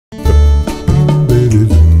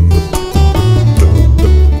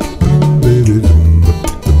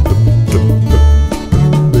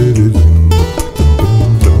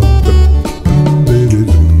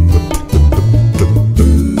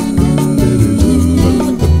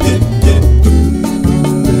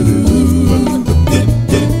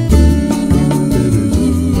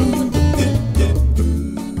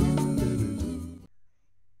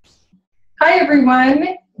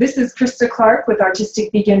everyone. This is Christa Clark with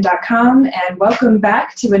ArtisticVegan.com, and welcome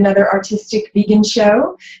back to another Artistic Vegan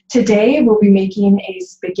show. Today we'll be making a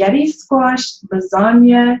spaghetti squash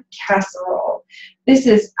lasagna casserole. This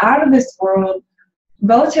is out of this world,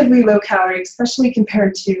 relatively low calorie, especially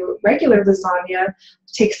compared to regular lasagna.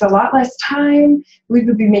 It takes a lot less time. We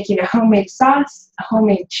would be making a homemade sauce, a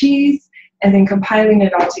homemade cheese, and then compiling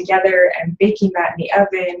it all together and baking that in the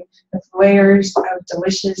oven with layers of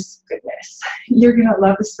delicious goodness. You're gonna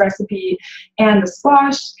love this recipe. And the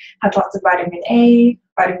squash has lots of vitamin A,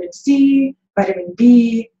 vitamin C, vitamin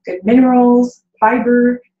B, good minerals,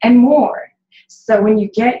 fiber, and more. So when you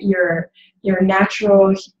get your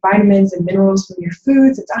natural vitamins and minerals from your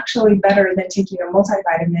foods, it's actually better than taking a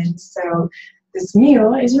multivitamin. So this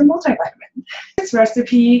meal is your multivitamin. This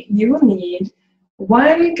recipe, you will need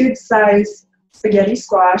one good size spaghetti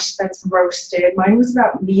squash that's roasted. Mine was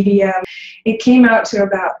about medium. It came out to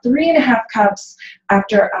about 3.5 cups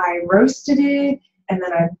after I roasted it, and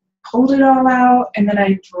then I pulled it all out, and then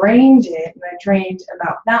I drained it, and I drained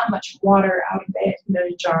about that much water out of it in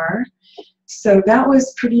a jar. So that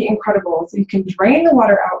was pretty incredible. So you can drain the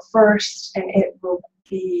water out first, and it will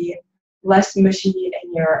be less mushy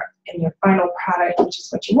in your final product, which is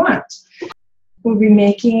what you want. We'll be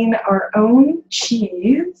making our own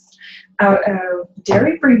cheese out of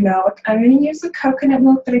dairy-free milk. I'm going to use the coconut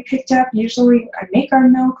milk that I picked up. Usually I make our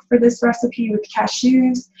milk for this recipe with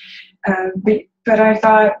cashews, but I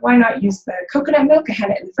thought, why not use the coconut milk? I had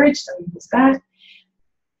it in the fridge, so we use that.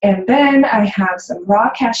 And then I have some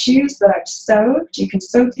raw cashews that I've soaked. You can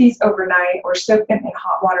soak these overnight or soak them in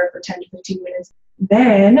hot water for 10 to 15 minutes.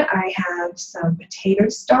 Then I have some potato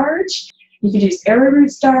starch. You could use arrowroot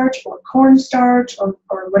starch or cornstarch or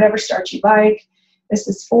whatever starch you like. This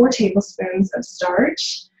is 4 tablespoons of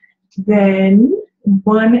starch. Then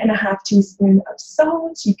 1.5 teaspoons of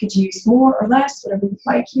salt. You could use more or less, whatever you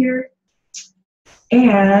like here.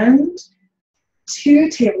 And 2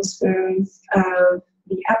 tablespoons of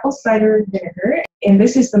the apple cider vinegar. And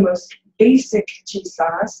this is the most basic cheese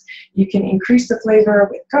sauce. You can increase the flavor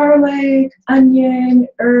with garlic, onion,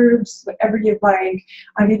 herbs, whatever you like.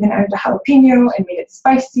 I've even added a jalapeno and made it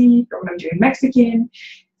spicy for when I'm doing Mexican.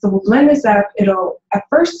 So we'll blend this up. At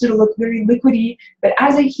first it'll look very liquidy, but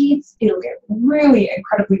as it heats, it'll get really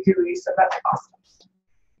incredibly gooey, so that's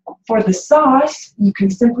awesome. For the sauce, you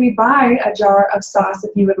can simply buy a jar of sauce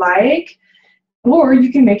if you would like, or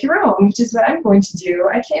you can make your own, which is what I'm going to do.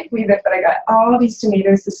 I can't believe it, but I got all these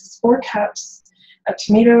tomatoes. This is 4 cups of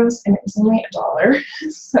tomatoes, and it was only $1.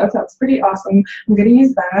 So that's pretty awesome. I'm going to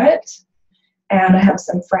use that. And I have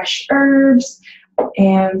some fresh herbs,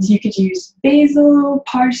 and you could use basil,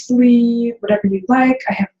 parsley, whatever you'd like.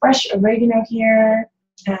 I have fresh oregano here,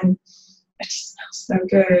 and it just smells so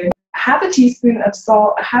good. 1/2 teaspoon of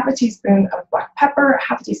salt, 1/2 teaspoon of black pepper,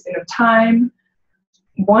 1/2 teaspoon of thyme,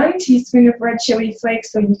 1 teaspoon of red chili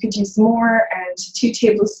flakes, so you could use more, and 2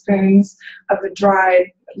 tablespoons of the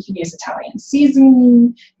dried, you can use Italian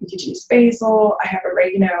seasoning, you could use basil, I have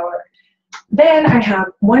oregano. Then I have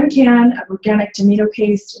 1 can of organic tomato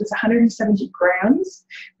paste. It was 170 grams,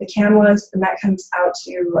 the can was, and that comes out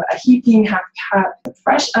to a heaping 1/2 cup.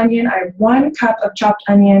 Fresh onion, I have 1 cup of chopped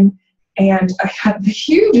onion, and I have the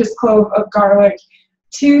hugest clove of garlic.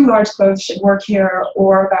 2 large cloves should work here,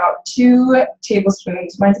 or about 2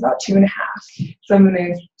 tablespoons. Mine's about 2.5. So I'm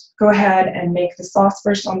going to go ahead and make the sauce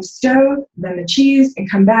first on the stove, then the cheese,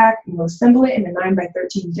 and come back and we'll assemble it in a 9 by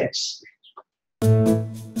 13 dish.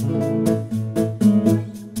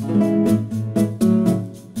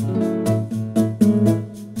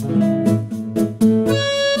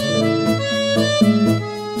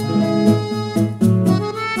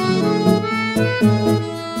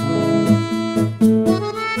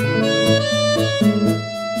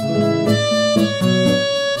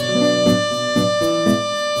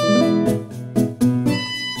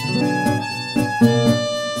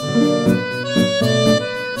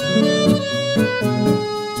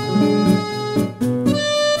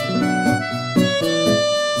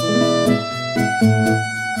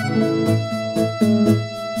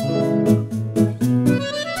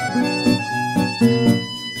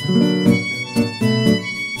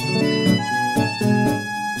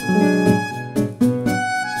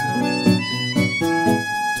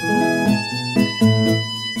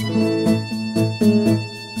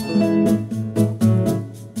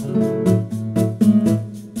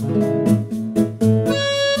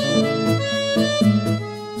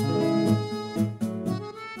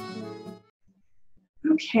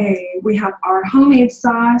 Okay, we have our homemade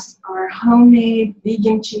sauce, our homemade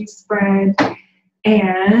vegan cheese spread,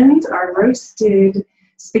 and our roasted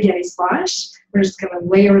spaghetti squash. We're just going to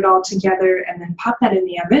layer it all together and then pop that in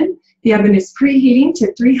the oven. The oven is preheating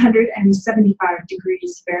to 375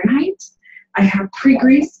 degrees Fahrenheit. I have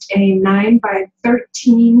pre-greased a 9 by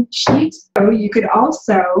 13 sheet. So you could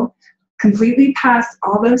also completely pass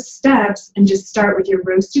all those steps and just start with your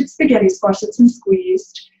roasted spaghetti squash that's been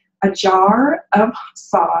squeezed, a jar of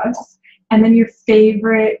sauce, and then your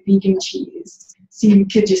favorite vegan cheese. So you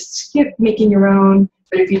could just skip making your own,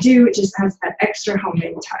 but if you do, it just has that extra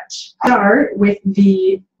homemade touch. Start with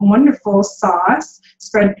the wonderful sauce,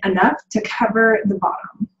 spread enough to cover the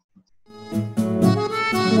bottom.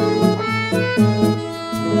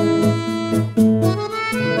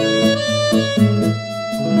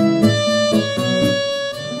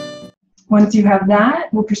 Once you have that,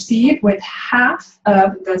 we'll proceed with half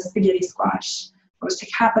of the spaghetti squash. We'll just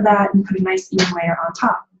take half of that and put a nice even layer on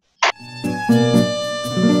top.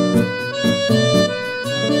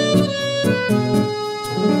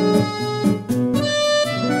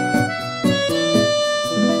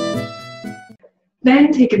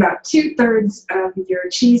 Then take about 2/3 of your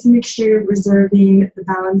cheese mixture, reserving the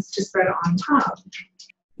balance to spread on top.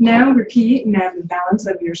 Now repeat and add the balance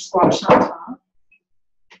of your squash on top,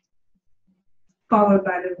 followed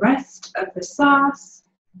by the rest of the sauce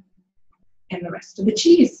and the rest of the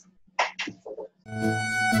cheese.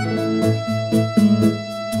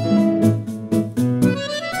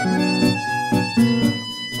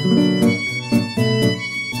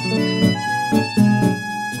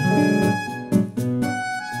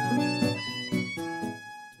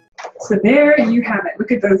 So there you have it.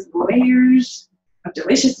 Look at those layers of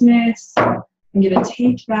deliciousness. I'm going to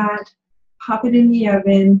take that, pop it in the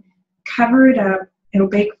oven, cover it up. It'll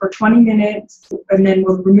bake for 20 minutes, and then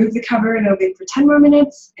we'll remove the cover and it'll bake for 10 more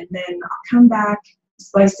minutes, and then I'll come back,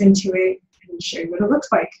 slice into it, and show you what it looks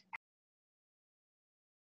like.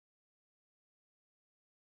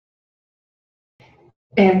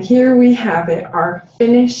 And here we have it, our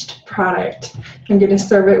finished product. I'm going to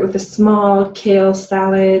serve it with a small kale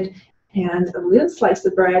salad and a little slice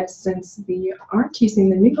of bread since we aren't using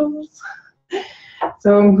the noodles.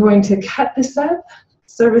 So I'm going to cut this up,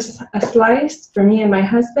 serve a slice for me and my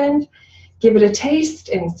husband, give it a taste,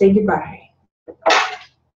 and say goodbye.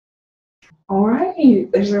 All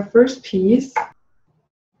right, there's our first piece.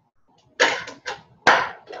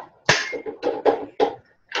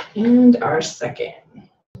 And our second.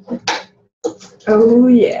 Oh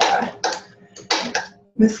yeah,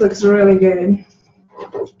 this looks really good.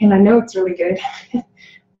 And I know it's really good.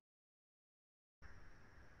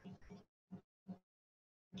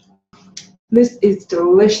 This is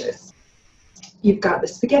delicious. You've got the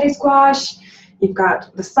spaghetti squash, you've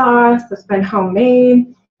got the sauce that's been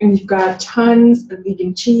homemade, and you've got tons of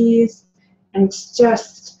vegan cheese, and it's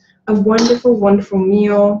just a wonderful, wonderful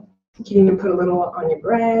meal. You can even put a little on your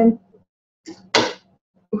bread.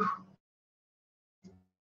 Ooh.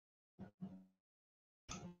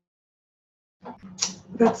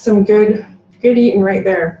 That's some good eating right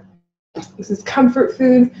there. This is comfort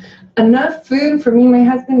food. Enough food for me and my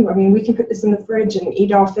husband. I mean, we can put this in the fridge and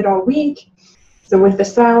eat off it all week. So with the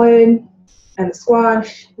salad and the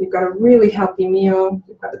squash, you've got a really healthy meal.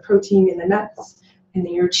 You've got the protein in the nuts and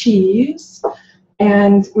then your cheese.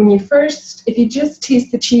 And when you first, if you just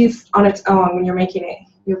taste the cheese on its own when you're making it,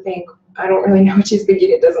 you'll think, I don't really know cheese to eat.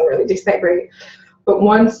 It doesn't really taste that great. But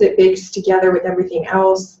once it bakes together with everything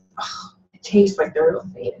else, oh, it tastes like the real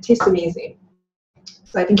thing. It tastes amazing.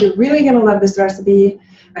 So I think you're really going to love this recipe.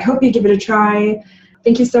 I hope you give it a try.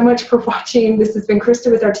 Thank you so much for watching. This has been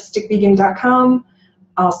Christa with artisticvegan.com.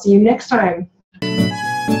 I'll see you next time.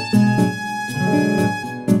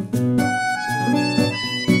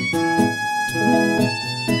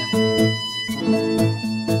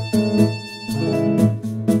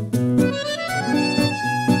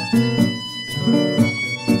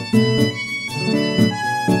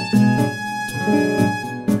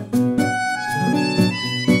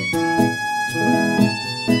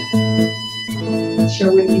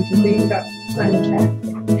 Share with you to leave that Lasagna cat.